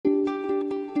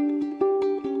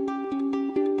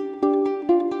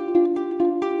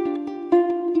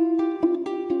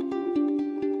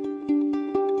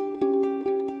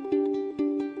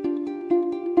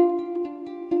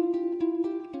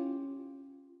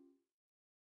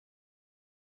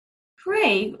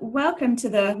Great. Welcome to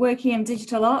the Working in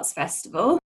Digital Arts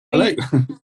Festival. Hello.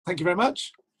 Thank you very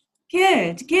much.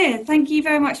 Good, good. Thank you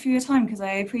very much for your time because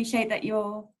I appreciate that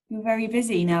you're very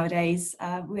busy nowadays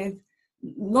with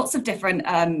lots of different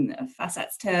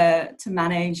facets to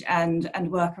manage and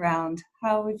work around.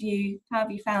 How have you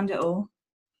found it all?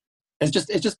 It's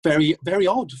just very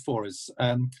odd for us,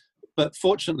 but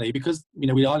fortunately, because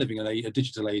we are living in a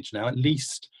digital age now, at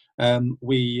least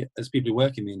we, as people who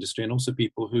work in the industry and also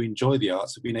people who enjoy the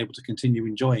arts, have been able to continue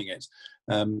enjoying it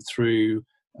through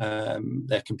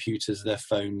their computers, their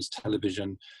phones,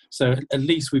 television. So at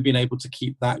least we've been able to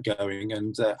keep that going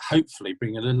and hopefully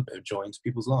bring a little bit of joy into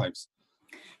people's lives.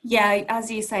 Yeah, as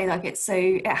you say,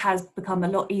 it has become a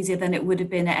lot easier than it would have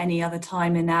been at any other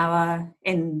time in our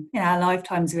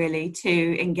lifetimes, really,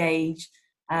 to engage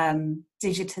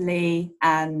digitally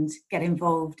and get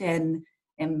involved in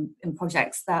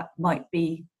projects that might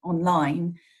be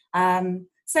online.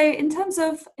 So in terms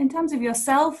of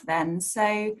yourself, then,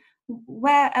 so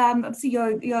where obviously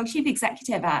you're chief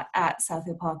executive at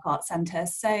Southfield Park Arts Centre.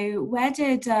 So where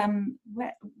did the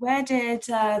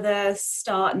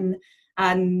start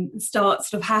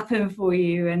sort of happen for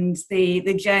you, and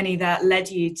the journey that led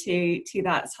you to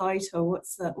that title?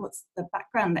 What's the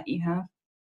background that you have?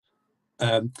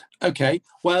 Okay,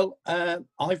 well,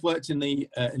 I've worked in the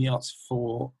arts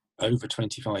for over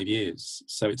 25 years,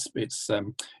 so it's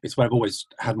where I've always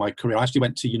had my career. I actually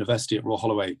went to university at Royal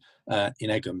Holloway in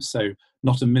Egham, so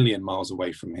not a million miles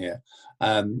away from here.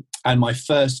 And my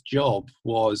first job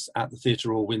was at the Theatre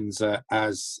Royal Windsor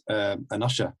as an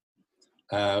usher,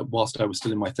 whilst I was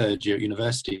still in my third year at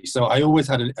university. So I always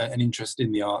had an interest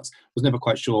in the arts. Was never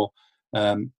quite sure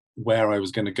where I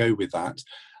was going to go with that.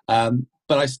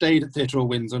 But I stayed at Theatre Royal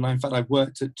Windsor, and in fact, I've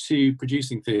worked at two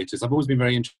producing theatres. I've always been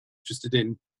very interested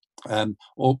in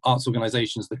all arts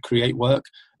organisations that create work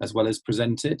as well as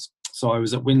present it. So I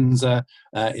was at Windsor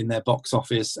in their box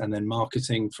office and then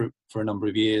marketing for a number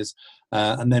of years,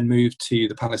 and then moved to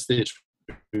the Palace Theatre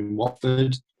in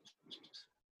Watford.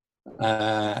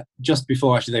 Just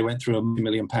before actually they went through £1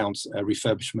 million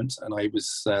refurbishment, and I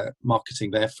was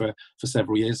marketing there for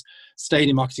several years. Stayed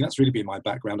in marketing. That's really been my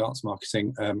background, arts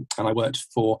marketing, and I worked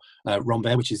for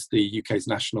Rambert, which is the UK's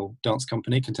national dance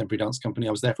company, contemporary dance company.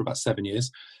 I was there for about 7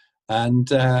 years, and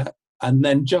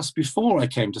then just before I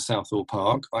came to Southall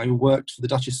Park, I worked for the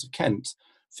Duchess of Kent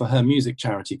for her music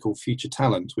charity called Future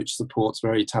Talent, which supports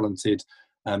very talented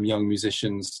young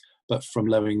musicians, but from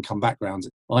low-income backgrounds.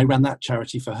 I ran that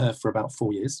charity for her for about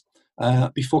 4 years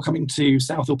before coming to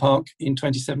Southall Park in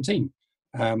 2017.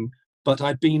 But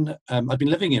I've been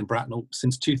living in Bracknell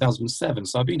since 2007,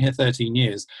 so I've been here 13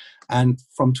 years. And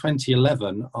from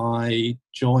 2011, I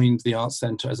joined the Arts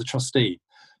Centre as a trustee.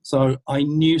 So I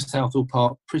knew Southall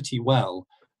Park pretty well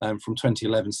from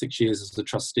 2011, 6 years as a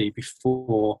trustee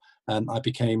before I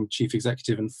became chief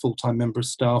executive and full-time member of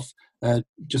staff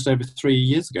just over 3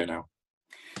 years ago now.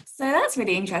 So that's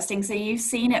really interesting. So you've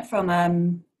seen it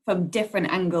from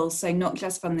different angles, so not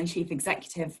just from the chief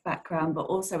executive background, but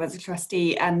also as a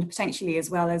trustee and potentially as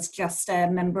well as just a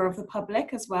member of the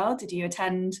public as well. Did you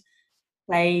attend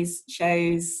plays,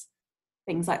 shows,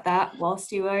 things like that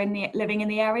whilst you were living in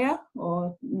the area,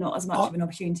 or not as much I, of an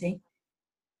opportunity?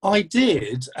 I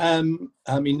did. I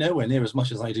mean, nowhere near as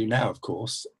much as I do now, of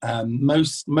course.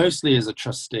 Mostly as a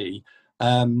trustee.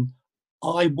 I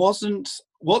wasn't.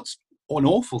 What's an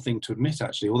awful thing to admit,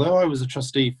 actually. Although I was a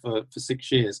trustee for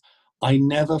 6 years, I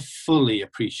never fully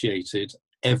appreciated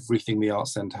everything the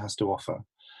Arts Centre has to offer.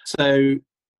 So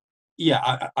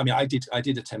yeah, I mean, I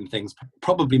did attend things,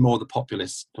 probably more the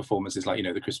populist performances, like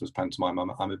the Christmas pantomime.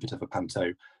 I'm a bit of a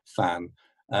panto fan,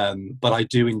 but I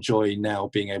do enjoy now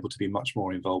being able to be much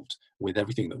more involved with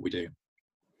everything that we do.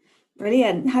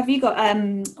 Brilliant. Have you got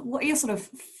what are your sort of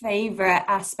favourite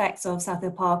aspects of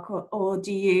Southfield Park, or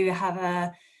do you have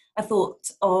a thought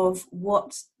of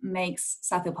what makes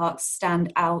Southfield Park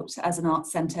stand out as an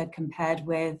arts centre compared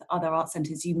with other art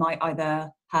centres you might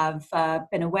either have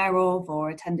been aware of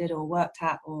or attended or worked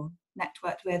at or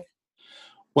networked with?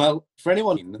 Well, for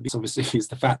anyone, this obviously is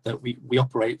the fact that we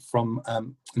operate from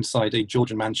inside a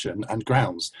Georgian mansion and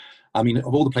grounds. I mean,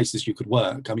 of all the places you could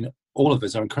work, I mean, all of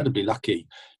us are incredibly lucky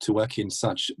to work in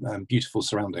such beautiful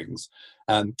surroundings.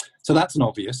 So that's an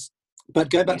obvious. But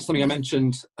going back to something I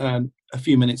mentioned a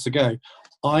few minutes ago,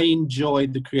 I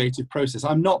enjoyed the creative process.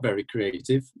 I'm not very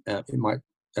creative. It might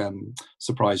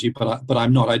surprise you, but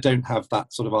I'm not. I don't have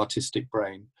that sort of artistic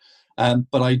brain.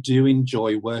 But I do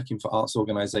enjoy working for arts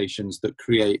organisations that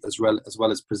create as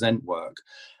well as present work.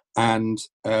 And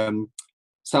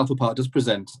Southall Park does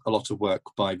present a lot of work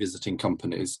by visiting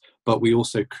companies, but we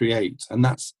also create, and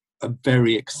that's a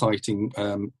very exciting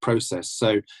process.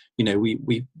 So, you know,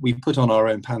 we put on our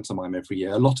own pantomime every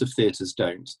year. A lot of theatres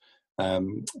don't.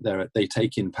 They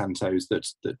take in pantos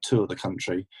that tour the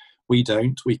country. We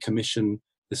don't. We commission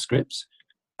the script.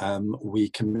 We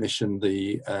commission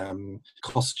the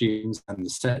costumes and the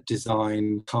set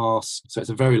design, cast. So it's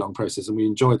a very long process, and we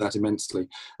enjoy that immensely.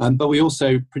 But we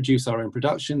also produce our own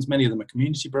productions. Many of them are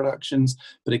community productions,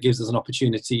 but it gives us an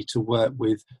opportunity to work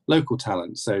with local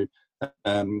talent. So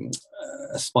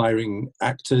aspiring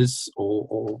actors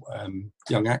or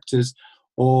young actors,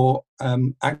 or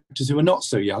actors who are not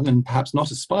so young and perhaps not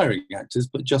aspiring actors,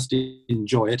 but just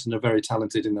enjoy it and are very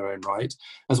talented in their own right,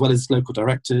 as well as local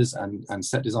directors and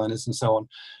set designers and so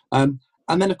on.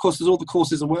 And then, of course, there's all the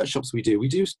courses and workshops we do. We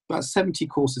do about 70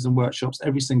 courses and workshops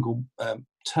every single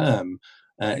term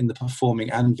in the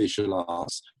performing and visual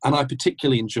arts. And I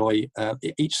particularly enjoy,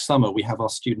 each summer we have our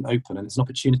student open, and it's an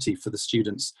opportunity for the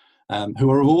students who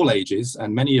are of all ages,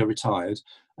 and many are retired,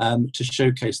 to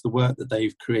showcase the work that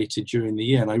they've created during the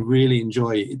year. And I really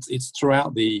enjoy it. It's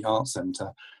throughout the Arts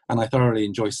Centre, and I thoroughly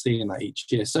enjoy seeing that each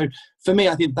year. So for me,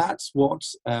 I think that's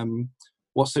what's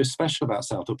so special about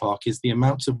Southall Park, is the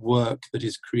amount of work that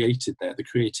is created there, the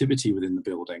creativity within the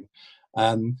building,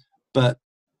 but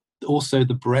also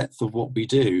the breadth of what we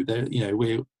do. There, you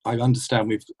know, I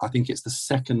understand I think it's the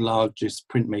second largest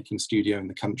printmaking studio in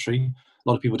the country. A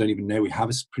lot of people don't even know we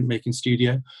have a printmaking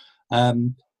studio.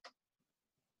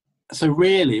 So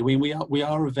really, we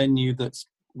are a venue that's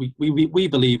we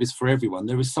believe is for everyone.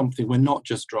 There is something. We're not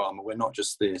just drama. We're not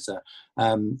just theatre.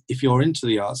 If you're into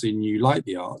the arts and you like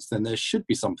the arts, then there should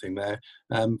be something there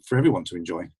for everyone to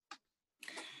enjoy.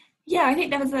 Yeah, I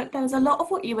think there was a lot of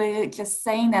what you were just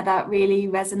saying there that really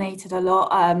resonated a lot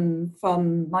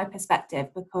from my perspective,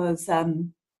 because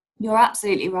you're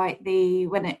absolutely right.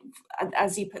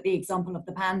 As you put the example of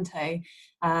the panto,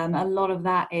 a lot of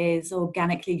that is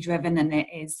organically driven, and it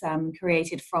is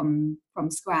created from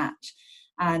scratch.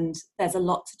 And there's a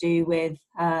lot to do with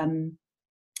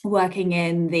working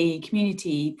in the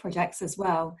community projects as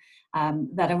well,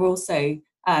 that are also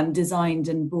designed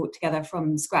and brought together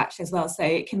from scratch as well. So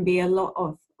it can be a lot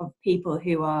of people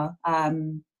who are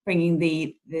bringing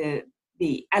the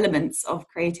elements of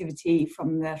creativity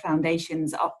from the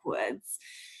foundations upwards.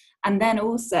 And then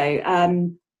also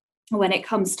when it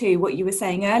comes to what you were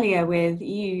saying earlier, with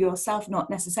you yourself not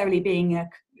necessarily being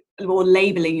or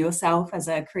labeling yourself as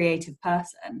a creative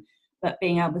person, but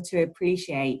being able to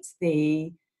appreciate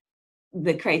the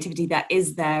creativity that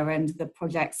is there, and the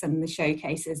projects and the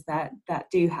showcases that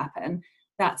do happen.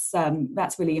 That's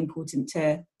really important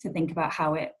to think about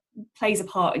how it plays a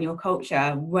part in your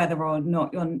culture, whether or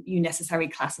not you necessarily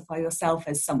classify yourself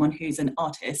as someone who's an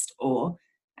artist or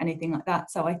anything like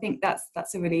that. So I think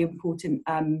that's a really important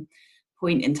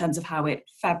point in terms of how it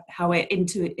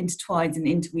intertwines and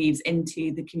interweaves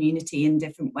into the community in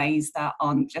different ways that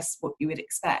aren't just what you would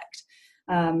expect,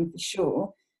 for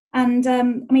sure. And I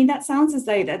mean, that sounds as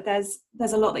though that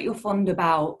there's a lot that you're fond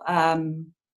about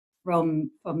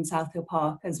from Southall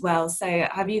Park as well. So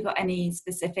have you got any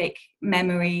specific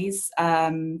memories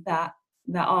that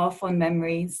are fond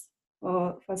memories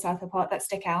for Southall Park that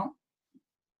stick out?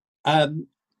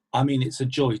 I mean, it's a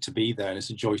joy to be there, and it's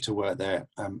a joy to work there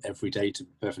every day, to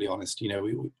be perfectly honest. You know,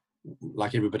 we,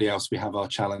 like everybody else, we have our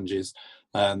challenges.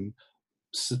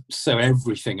 So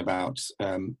everything about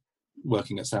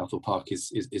working at Southall Park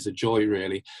is a joy,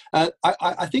 really.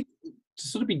 I think, to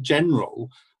sort of be general,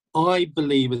 I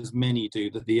believe, as many do,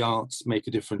 that the arts make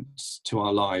a difference to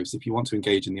our lives. If you want to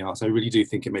engage in the arts, I really do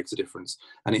think it makes a difference,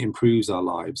 and it improves our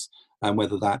lives. And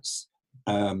whether that's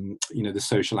you know, the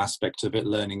social aspect of it,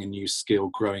 learning a new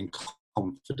skill, growing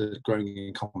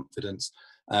in confidence,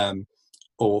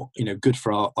 or, you know, good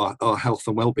for our health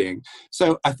and well-being.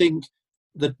 So I think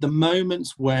that the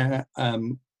moments where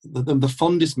the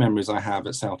fondest memories I have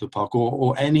at Southall Park,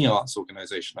 or any arts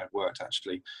organisation I've worked,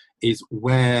 actually, is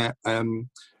where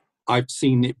I've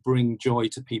seen it bring joy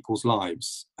to people's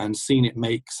lives and seen it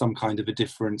make some kind of a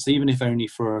difference, even if only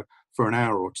for an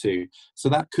hour or two. So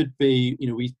that could be, you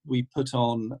know, we put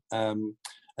on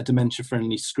a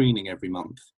dementia-friendly screening every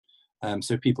month.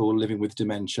 So people living with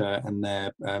dementia, and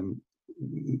they're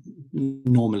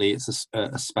normally it's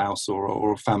a spouse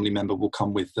or a family member will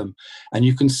come with them, and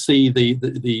you can see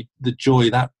the joy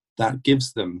that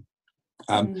gives them,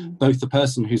 both the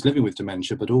person who's living with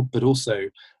dementia, but also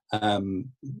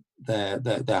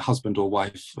their husband or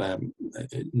wife.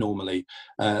 Normally,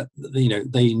 you know,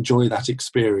 they enjoy that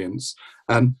experience.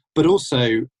 But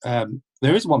also,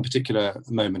 there is one particular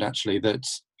moment, actually, that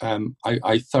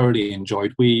I thoroughly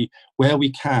enjoyed. Where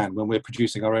we can, when we're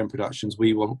producing our own productions,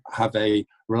 we will have a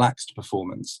relaxed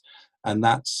performance, and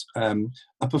that's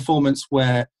a performance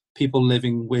where people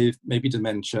living with maybe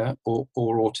dementia or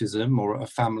autism, or a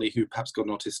family who perhaps got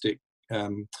an autistic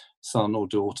son or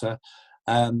daughter,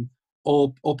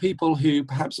 or people who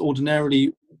perhaps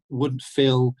ordinarily wouldn't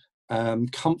feel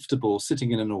comfortable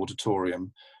sitting in an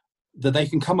auditorium, that they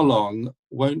can come along,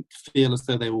 won't feel as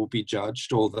though they will be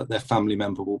judged or that their family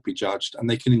member will be judged, and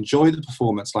they can enjoy the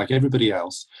performance like everybody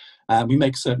else. We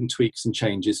make certain tweaks and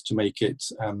changes to make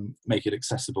it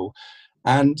accessible.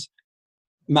 And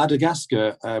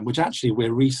Madagascar, which actually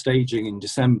we're restaging in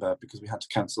December because we had to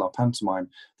cancel our pantomime.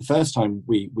 The first time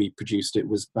we produced it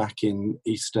was back in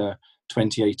Easter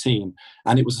 2018,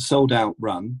 and it was a sold out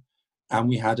run, and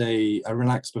we had a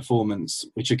relaxed performance,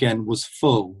 which again was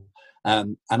full.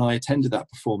 And I attended that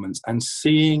performance, and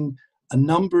seeing a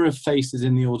number of faces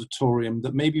in the auditorium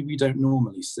that maybe we don't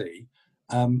normally see,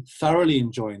 thoroughly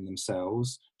enjoying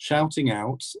themselves, shouting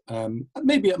out,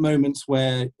 maybe at moments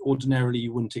where ordinarily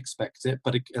you wouldn't expect it,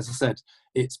 but as I said,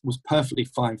 it was perfectly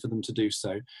fine for them to do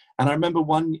so. And I remember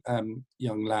one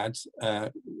young lad,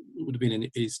 would have been in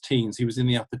his teens, he was in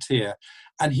the upper tier,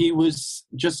 and he was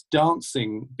just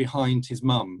dancing behind his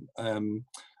mum,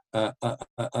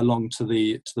 along to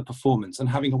the performance, and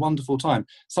having a wonderful time,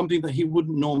 something that he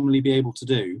wouldn't normally be able to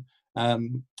do,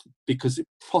 because it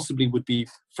possibly would be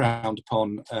frowned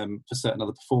upon for certain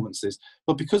other performances.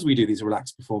 But because we do these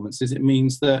relaxed performances, it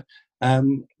means that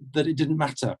that it didn't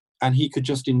matter, and he could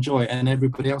just enjoy it, and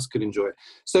everybody else could enjoy it.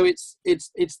 So it's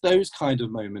those kind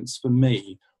of moments for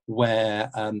me where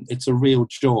it's a real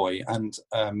joy, and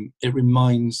it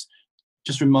reminds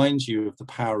you of the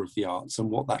power of the arts and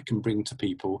what that can bring to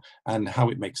people and how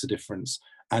it makes a difference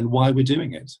and why we're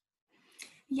doing it.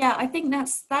 Yeah, I think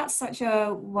that's such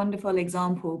a wonderful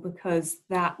example, because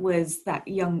that was that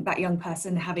young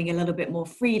person having a little bit more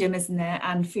freedom, isn't it,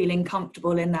 and feeling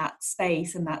comfortable in that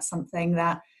space. And that's something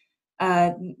that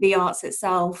the arts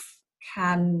itself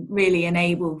can really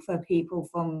enable for people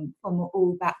from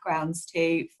all backgrounds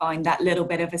to find that little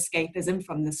bit of escapism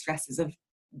from the stresses of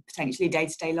potentially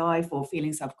day-to-day life, or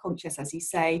feeling self-conscious, as you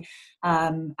say,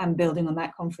 and building on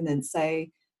that confidence. So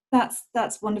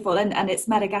that's wonderful. And it's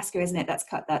Madagascar, isn't it,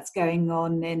 that's going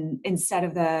on instead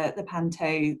of the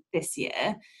Panto this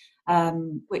year,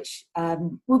 which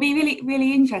will be really,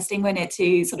 really interesting, won't it,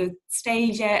 to sort of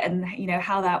stage it, and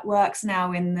how that works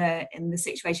now in the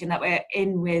situation that we're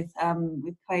in with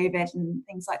COVID and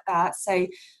things like that. So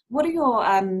what are your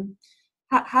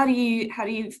how do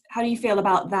you feel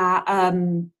about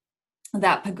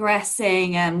that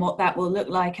progressing, and what that will look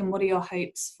like, and what are your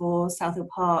hopes for Southall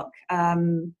Park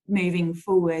moving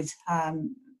forward,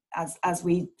 as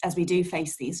we do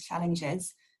face these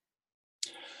challenges?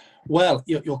 Well,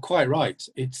 you're quite right.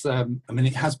 It's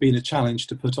it has been a challenge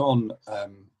to put on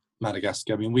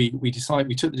Madagascar. I mean, we took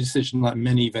the decision, like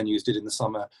many venues did in the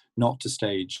summer, not to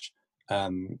stage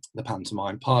the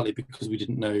pantomime, partly because we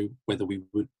didn't know whether we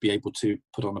would be able to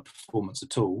put on a performance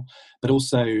at all, but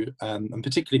also, and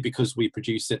particularly because we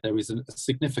produce it, there is a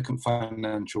significant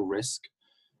financial risk,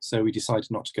 so we decided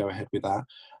not to go ahead with that.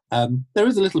 There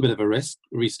is a little bit of a risk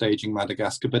restaging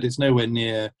Madagascar, but it's nowhere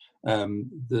near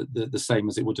the same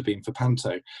as it would have been for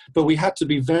Panto. But we had to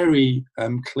be very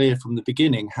clear from the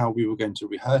beginning how we were going to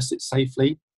rehearse it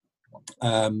safely,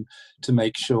 to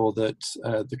make sure that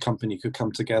the company could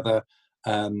come together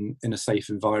in a safe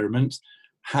environment,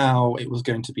 how it was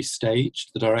going to be staged.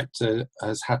 The director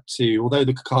has had to, although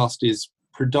the cast is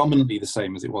predominantly the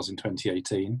same as it was in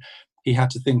 2018, he had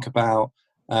to think about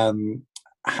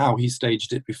how he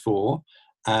staged it before,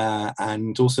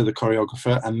 and also the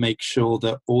choreographer, and make sure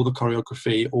that all the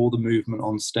choreography, all the movement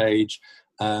on stage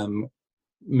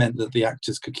meant that the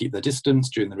actors could keep their distance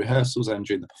during the rehearsals and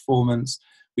during the performance.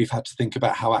 We've had to think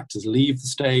about how actors leave the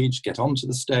stage, get onto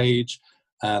the stage,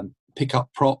 pick up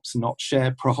props, not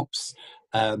share props.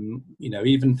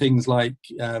 Even things like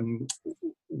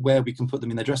where we can put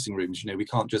them in their dressing rooms. We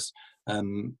can't just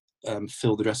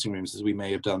fill the dressing rooms as we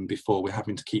may have done before. We're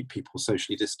having to keep people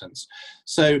socially distanced.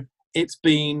 So it's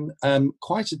been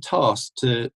quite a task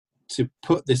to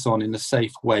put this on in a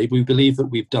safe way. We believe that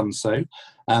we've done so.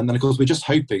 And of course, we're just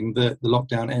hoping that the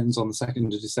lockdown ends on the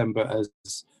 2nd of December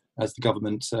as the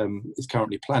government is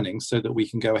currently planning, so that we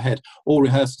can go ahead. All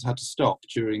rehearsals had to stop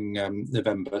during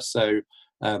November, so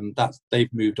that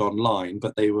they've moved online,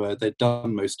 but they'd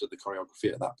done most of the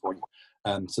choreography at that point.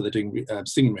 So they're doing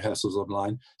singing rehearsals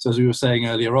online. So as we were saying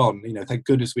earlier on, thank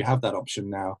goodness we have that option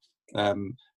now,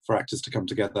 for actors to come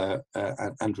together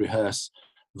and rehearse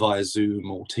via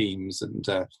Zoom or Teams, and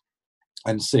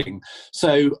and sing.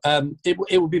 So it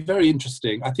will be very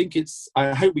interesting.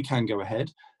 I hope we can go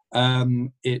ahead. I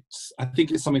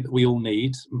think it's something that we all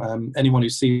need. Anyone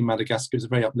who's seen Madagascar, is a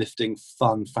very uplifting,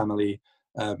 fun family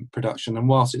production. And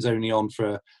whilst it's only on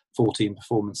for 14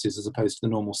 performances as opposed to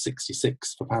the normal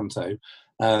 66 for Panto,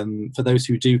 for those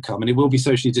who do come, and it will be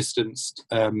socially distanced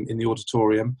in the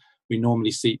auditorium. We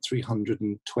normally seat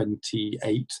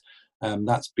 328.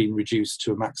 That's been reduced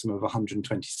to a maximum of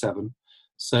 127.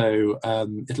 So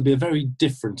it'll be a very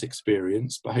different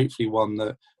experience, but hopefully one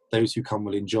that those who come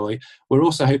will enjoy. We're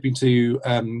also hoping to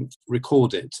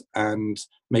record it and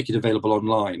make it available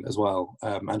online as well,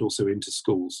 and also into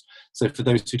schools. So for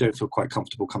those who don't feel quite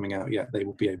comfortable coming out yet, they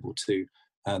will be able to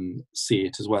see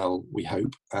it as well, we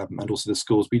hope. And also the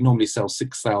schools. We normally sell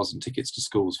 6,000 tickets to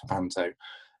schools for Panto.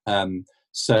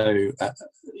 So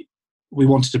we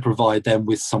wanted to provide them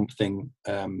with something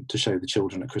to show the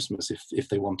children at Christmas if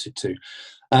they wanted to.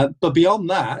 But beyond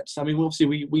that, I mean,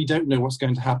 obviously we don't know what's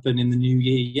going to happen in the new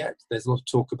year yet. There's a lot of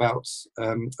talk about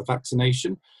a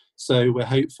vaccination. So we're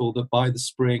hopeful that by the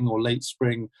spring or late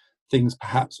spring, things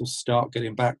perhaps will start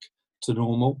getting back to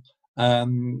normal.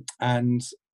 And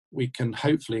we can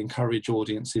hopefully encourage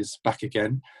audiences back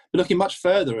again. But looking much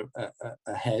further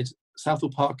ahead,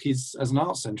 Southall Park as an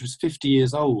arts centre is 50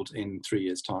 years old in 3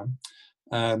 years' time.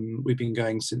 We've been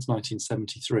going since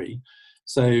 1973.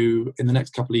 So in the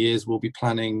next couple of years, we'll be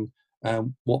planning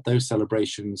what those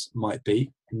celebrations might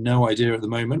be. No idea at the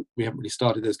moment. We haven't really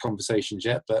started those conversations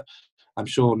yet, but I'm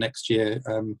sure next year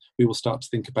we will start to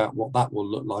think about what that will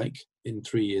look like in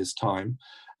 3 years' time.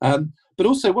 But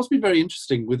also what's been very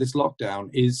interesting with this lockdown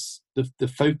is the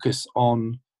focus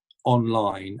on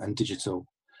online and digital,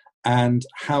 and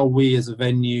how we as a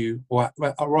venue, or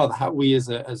rather how we as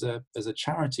a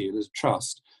charity and as a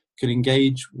trust can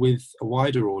engage with a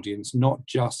wider audience, not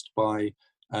just by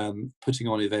putting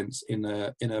on events in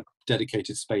a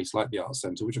dedicated space like the Arts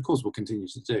Centre, which of course we'll continue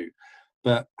to do,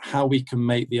 but how we can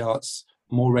make the arts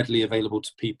more readily available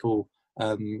to people,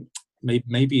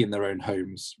 maybe in their own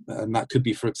homes, and that could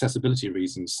be for accessibility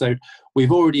reasons. So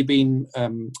we've already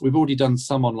done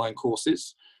some online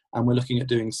courses, and we're looking at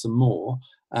doing some more.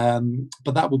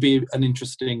 But that will be an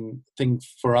interesting thing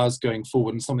for us going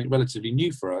forward, and something relatively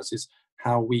new for us is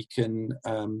how we can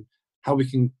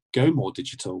go more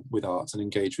digital with arts and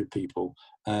engage with people,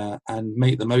 and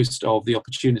make the most of the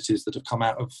opportunities that have come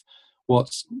out of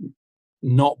what's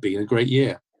not been a great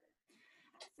year.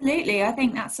 Absolutely, I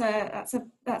think that's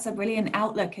a brilliant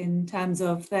outlook in terms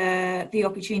of the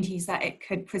opportunities that it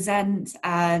could present,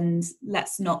 and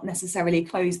let's not necessarily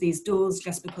close these doors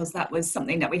just because that was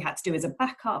something that we had to do as a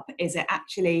backup. Is it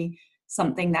actually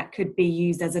something that could be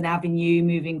used as an avenue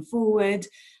moving forward?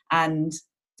 And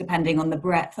depending on the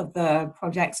breadth of the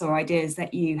projects or ideas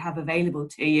that you have available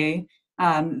to you,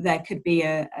 there could be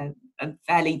a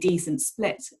fairly decent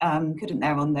split, couldn't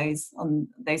there, on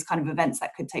those kind of events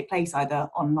that could take place either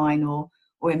online or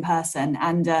in person.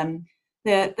 And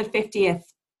the 50th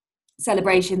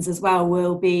celebrations as well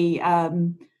will be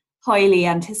highly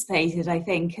anticipated, I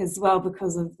think, as well,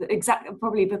 because of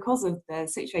probably because of the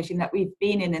situation that we've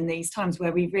been in these times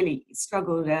where we've really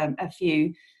struggled a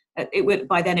few.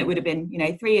 By then it would have been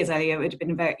 3 years earlier. It would have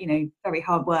been very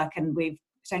hard work, and we've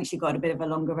potentially got a bit of a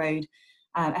longer road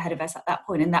ahead of us at that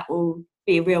point, and that will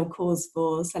be a real cause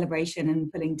for celebration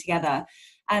and pulling together.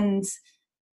 And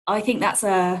I think that's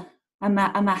a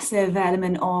massive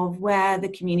element of where the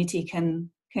community can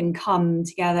come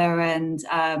together and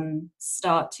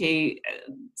start to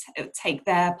take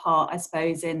their part, I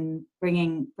suppose, in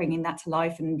bringing that to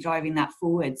life and driving that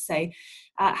forward. So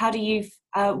what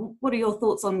are your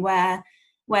thoughts on where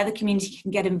the community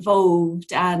can get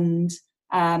involved, and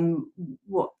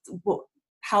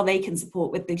how they can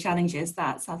support with the challenges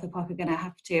that Southall Park are going to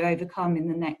have to overcome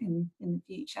in the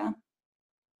future?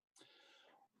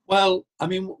 Well, I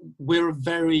mean, we're a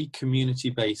very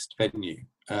community-based venue.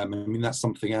 I mean, that's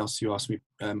something else you asked me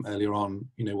earlier on,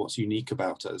 what's unique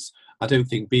about us. I don't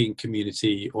think being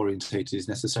community-orientated is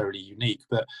necessarily unique,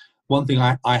 but one thing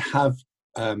I have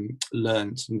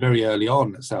learnt very early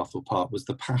on at Southall Park was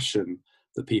the passion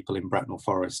that people in Bracknell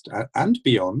Forest and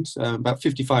beyond, about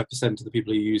 55% of the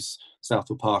people who use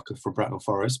Southall Park are from Bracknell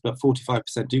Forest, but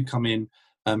 45% do come in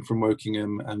from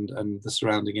Wokingham and the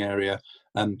surrounding area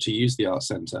to use the Arts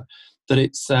Centre.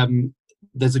 That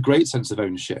there's a great sense of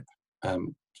ownership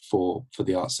for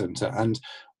the Arts Centre. And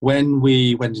when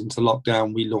we went into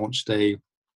lockdown, we launched a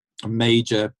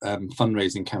major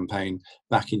fundraising campaign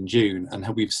back in June, and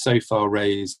we've so far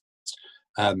raised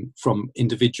from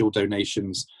individual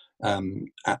donations,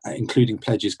 including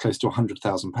pledges, close to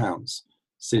 £100,000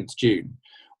 since June,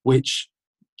 which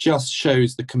just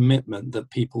shows the commitment that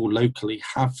people locally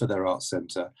have for their arts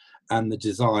centre and the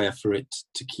desire for it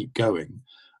to keep going.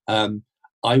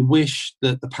 I wish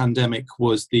that the pandemic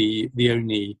was the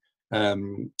only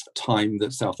time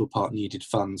that Southall Park needed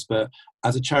funds, but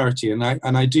as a charity, and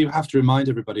I do have to remind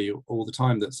everybody all the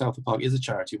time that Southall Park is a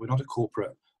charity. We're not a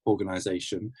corporate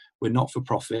organisation. We're not for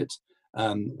profit.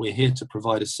 We're here to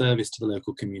provide a service to the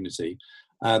local community.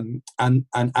 And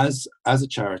as a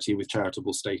charity with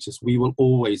charitable status, we will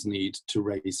always need to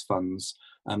raise funds,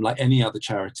 like any other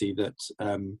charity that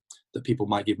that people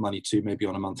might give money to, maybe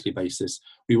on a monthly basis.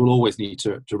 We will always need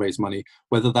to raise money,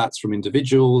 whether that's from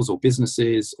individuals or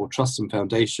businesses or trusts and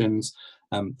foundations,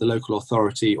 the local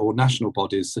authority or national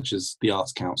bodies such as the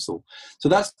Arts Council. So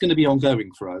that's going to be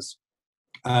ongoing for us.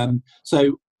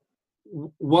 So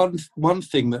one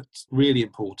thing that's really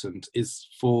important is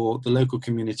for the local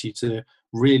community to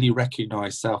really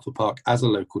recognise Southall Park as a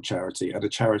local charity, and a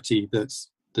charity that's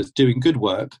doing good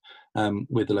work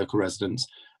with the local residents,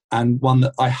 and one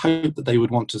that I hope that they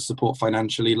would want to support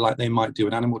financially, like they might do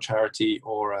an animal charity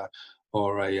or a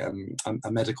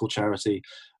medical charity.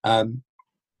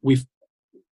 We've,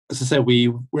 as I said,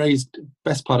 we raised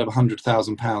best part of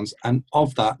 £100,000, and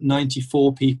of that,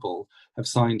 94 people have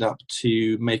signed up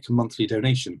to make a monthly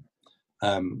donation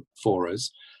for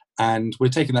us. And we're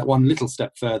taking that one little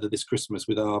step further this Christmas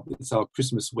with our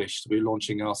Christmas wish. So we're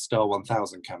launching our Star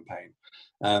 1000 campaign,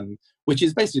 which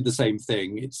is basically the same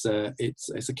thing. It's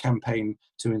a campaign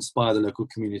to inspire the local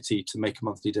community to make a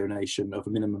monthly donation of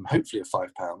a minimum, hopefully, of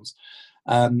 £5,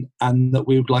 and that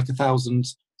we would like 1,000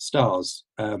 stars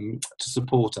to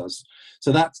support us.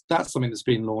 So that's something that's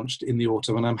been launched in the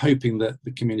autumn, and I'm hoping that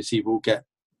the community will get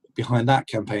behind that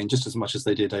campaign just as much as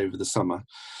they did over the summer.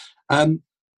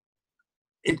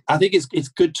 I think it's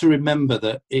good to remember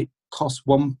that it costs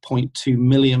 £1.2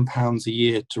 million a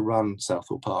year to run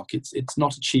Southall Park. It's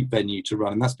not a cheap venue to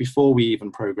run, and that's before we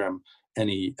even programme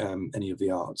any of the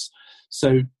arts.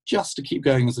 So just to keep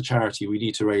going as a charity, we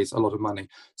need to raise a lot of money.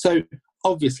 So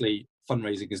obviously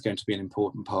fundraising is going to be an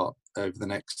important part over the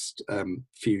next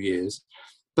few years.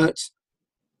 But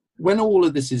when all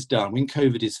of this is done, when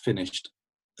COVID is finished,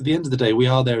 at the end of the day, we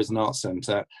are there as an arts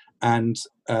centre, and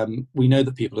we know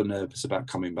that people are nervous about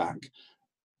coming back.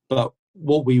 But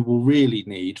what we will really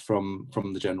need from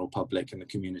the general public and the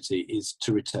community is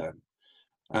to return.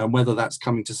 Whether that's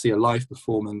coming to see a live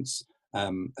performance,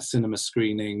 a cinema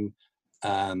screening,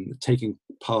 taking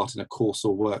part in a course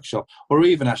or workshop, or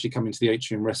even actually coming to the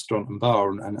Atrium restaurant and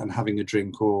bar and having a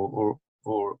drink or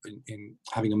in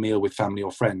having a meal with family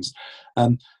or friends.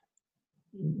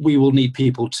 We will need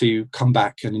people to come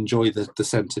back and enjoy the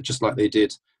centre just like they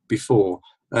did before,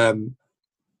 and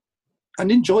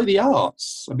enjoy the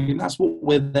arts. I mean, that's what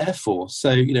we're there for.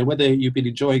 So, whether you've been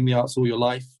enjoying the arts all your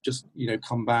life, just,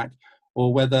 come back,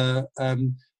 or whether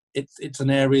it's an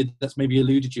area that's maybe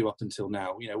eluded you up until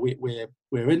now.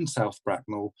 We're in South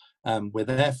Bracknell. We're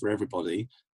there for everybody.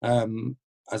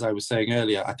 As I was saying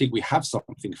earlier, I think we have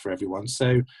something for everyone.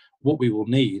 So what we will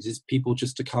need is people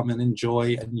just to come and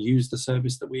enjoy and use the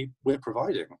service that we're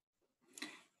providing.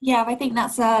 Yeah, I think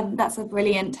that's a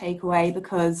brilliant takeaway,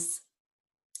 because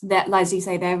that, as you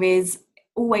say, there is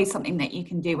always something that you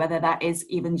can do, whether that is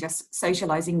even just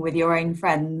socializing with your own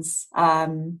friends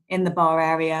in the bar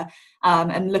area,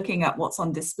 and looking at what's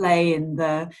on display in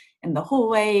the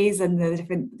hallways and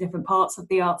the different parts of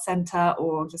the art centre,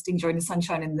 or just enjoying the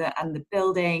sunshine and the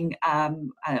building.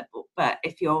 But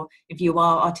if you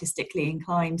are artistically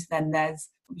inclined, then there's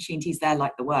opportunities there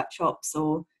like the workshops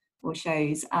or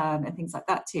shows and things like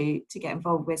that to get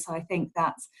involved with. So I think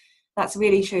that's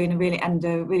really true, and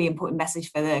a really important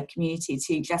message for the community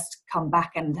to just come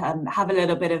back and have a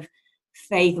little bit of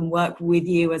faith and work with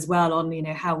you as well on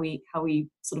how we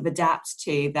sort of adapt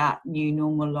to that new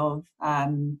normal of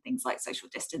things like social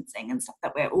distancing and stuff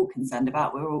that we're all concerned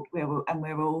about. We're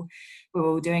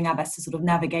all doing our best to sort of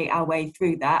navigate our way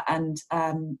through that, and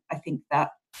I think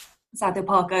that Southall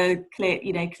Park are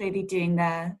clearly doing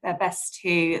their best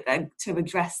to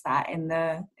address that in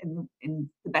the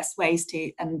best ways to,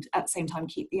 and at the same time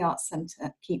keep the arts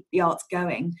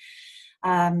going,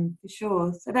 for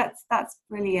sure. So that's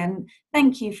brilliant.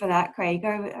 Thank you for that, Craig.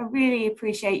 I really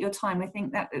appreciate your time. I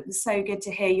think that it was so good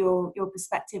to hear your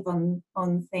perspective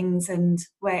on things and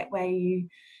where you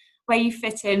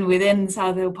fit in within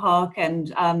Southall Park,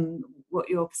 and what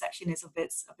your perception is of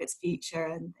its future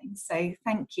and things. So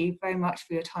thank you very much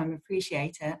for your time.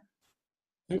 Appreciate it.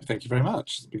 Thank you very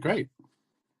much. It's been great.